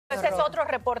Este es otro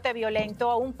reporte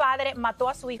violento. Un padre mató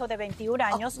a su hijo de 21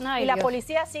 años y la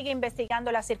policía sigue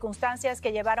investigando las circunstancias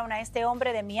que llevaron a este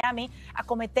hombre de Miami a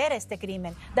cometer este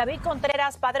crimen. David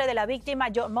Contreras, padre de la víctima,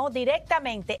 llamó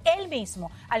directamente él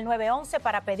mismo al 911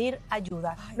 para pedir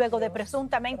ayuda, luego de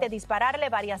presuntamente dispararle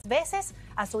varias veces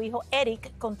a su hijo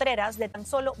Eric Contreras, de tan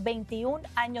solo 21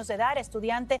 años de edad,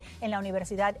 estudiante en la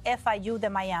Universidad FIU de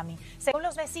Miami. Según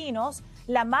los vecinos,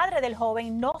 la madre del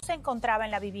joven no se encontraba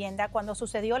en la vivienda cuando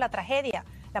sucedió la tragedia.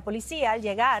 La policía, al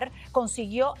llegar,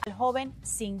 consiguió al joven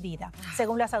sin vida.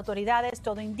 Según las autoridades,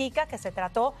 todo indica que se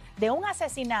trató de un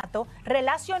asesinato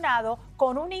relacionado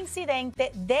con un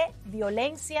incidente de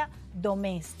violencia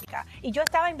doméstica. Y yo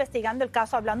estaba investigando el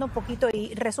caso, hablando un poquito,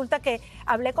 y resulta que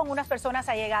hablé con unas personas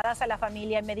allegadas a la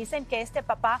familia y me dicen que este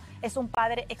papá es un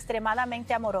padre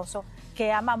extremadamente amoroso,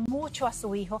 que ama mucho a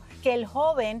su hijo, que el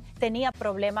joven tenía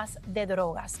problemas de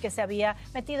drogas, que se había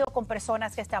metido con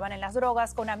personas que estaban en las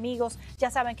drogas, con amigos,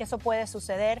 ya saben que eso puede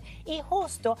suceder, y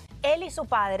justo él y su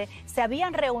padre se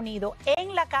habían reunido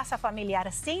en la casa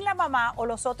familiar sin la mamá o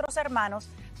los otros hermanos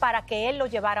para que él lo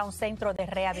llevara a un centro de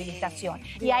rehabilitación.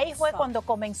 Y ahí fue cuando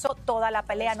comenzó toda la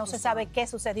pelea. No se sabe qué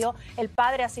sucedió. El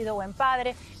padre ha sido buen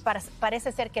padre.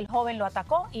 Parece ser que el joven lo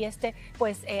atacó y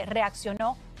pues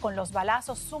reaccionó con los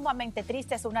balazos. Sumamente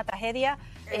triste. Es una tragedia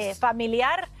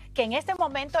familiar que en este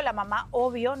momento la mamá,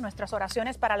 obvio, nuestras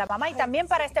oraciones para la mamá y también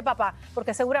para este papá,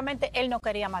 porque seguramente él no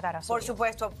quería matar a su hijo. Por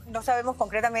supuesto, no sabemos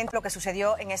concretamente lo que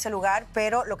sucedió en ese lugar,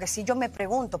 pero lo que sí yo me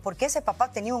pregunto, ¿por qué ese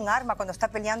papá tenía un arma cuando está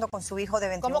peleando con su hijo de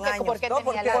 21 años? ¿Por qué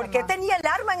tenía el arma? ¿Por qué tenía el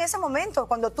arma en ese momento?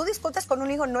 Cuando tú discutes con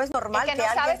un hijo no es normal que no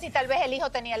alguien... sabes si tal vez el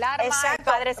hijo tenía el arma, Exacto. el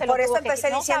padre se lo Por eso tuvo empecé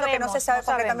que... diciendo que no se sabe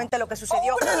concretamente lo que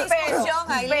sucedió. Hubo una discusión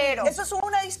ahí, pero eso es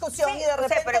una discusión, sí, y de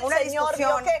repente pero el señor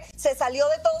vio que se salió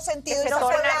de todo sentido y se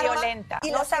torna violenta.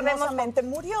 Y lastimosamente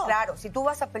murió. Claro, si tú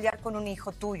vas a pelear con un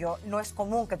hijo tuyo, no es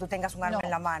común que tú tengas un arma en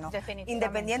la mano.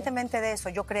 Independientemente de eso,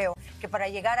 yo creo que para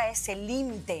llegar a ese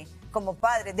límite como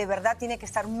padre, de verdad tiene que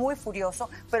estar muy furioso,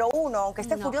 pero uno, aunque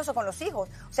esté furioso con los hijos,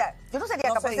 o sea, yo no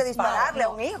sería capaz de dispararle a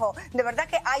un hijo. De verdad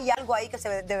que hay algo ahí que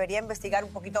se debería investigar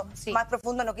un poquito más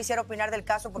profundo. No quisiera opinar del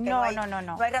caso porque no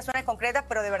hay razones concretas,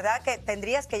 pero de verdad que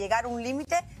tendrías que llegar a un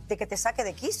límite de que te saque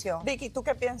de quicio. Vicky, ¿tú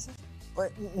qué piensas? Pues,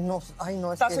 no,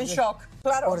 estás en shock.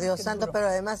 Claro. Por Dios santo, pero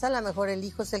además a lo mejor el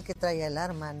hijo es el que trae el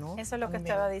arma, ¿no? Eso es lo que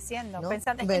estaba diciendo. ¿No?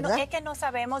 Pensando, es que no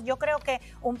sabemos. Yo creo que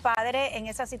un padre en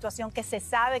esa situación que se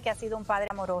sabe que ha sido un padre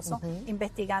amoroso,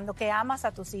 investigando, que amas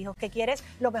a tus hijos, que quieres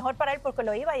lo mejor para él porque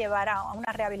lo iba a llevar a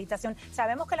una rehabilitación.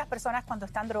 Sabemos que las personas cuando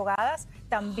están drogadas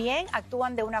también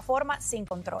actúan de una forma sin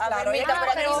control. Claro,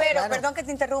 pero perdón que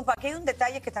te interrumpa, aquí hay un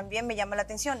detalle que también me llama la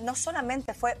atención. No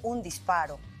solamente fue un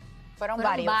disparo. Fueron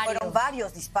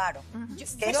varios disparos.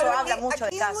 Que eso habla mucho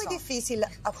del caso. Es muy difícil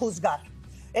a juzgar.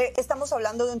 Estamos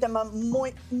hablando de un tema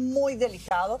muy, muy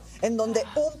delicado, en donde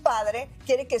un padre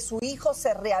quiere que su hijo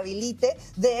se rehabilite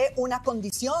de una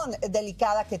condición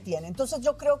delicada que tiene. Entonces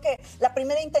yo creo que la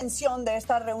primera intención de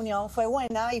esta reunión fue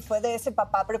buena y fue de ese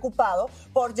papá preocupado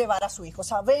por llevar a su hijo.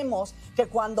 Sabemos que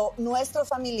cuando nuestro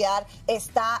familiar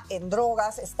está en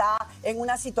drogas, está en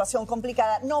una situación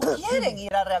complicada, no quieren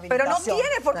ir a rehabilitación. Pero no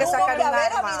tiene por qué sacar un arma. Hubo que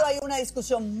haber habido ahí una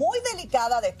discusión muy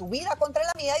delicada de tu vida contra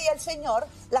la mía y el señor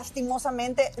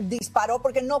lastimosamente disparó,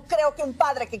 porque no creo que un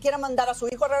padre que quiera mandar a su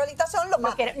hijo a rehabilitación lo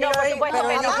mate. No, por supuesto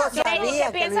que no.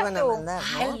 Sabía que lo iban a mandar,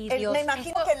 ¿no? Me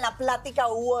imagino que en la plática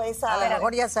hubo esa... A lo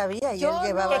mejor ya sabía y él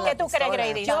llevaba la ¿Qué tú crees,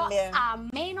 Grady? Yo a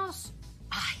menos...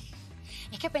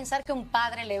 Es que pensar que un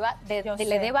padre le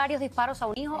dé varios disparos a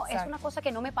un hijo es una cosa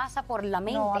que no me pasa por la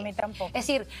mente. No, a mí tampoco. Es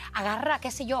decir, agarra,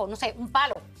 qué sé yo, no sé, un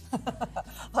palo.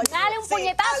 Dale un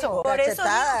puñetazo. Por eso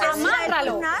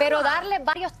amárralo. Pero darle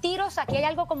varios tiros, aquí hay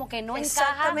algo como que no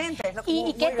encaja.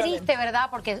 Y qué triste, ¿verdad?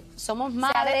 Porque somos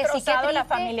madres. Se ha destrozado la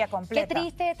familia completa. Qué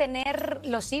triste tener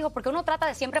los hijos, porque uno trata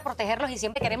de siempre protegerlos y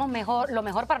siempre queremos lo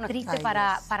mejor para nosotros. Triste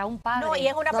para un padre. No, y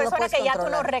es una persona que ya tú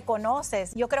no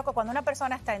reconoces. Yo creo que cuando una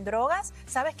persona está en drogas,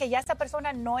 sabes que ya esa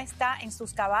persona no está en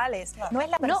sus cabales. No es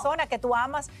la persona que tú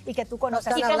amas y que tú conoces.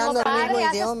 No están hablando el mismo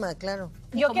idioma, claro.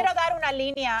 Yo quiero dar una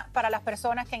línea para las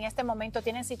personas que en este momento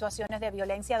tienen situaciones de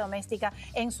violencia doméstica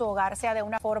en su hogar, sea de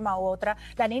una forma u otra.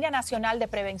 La línea nacional de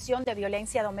prevención de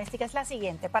violencia doméstica es la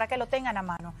siguiente, para que lo tengan a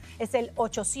mano. Es el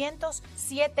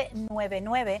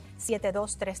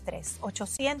 800-799-7233.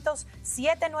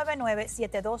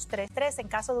 800-799-7233. En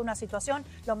caso de una situación,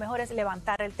 lo mejor es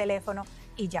levantar el teléfono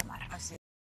y llamar. Así.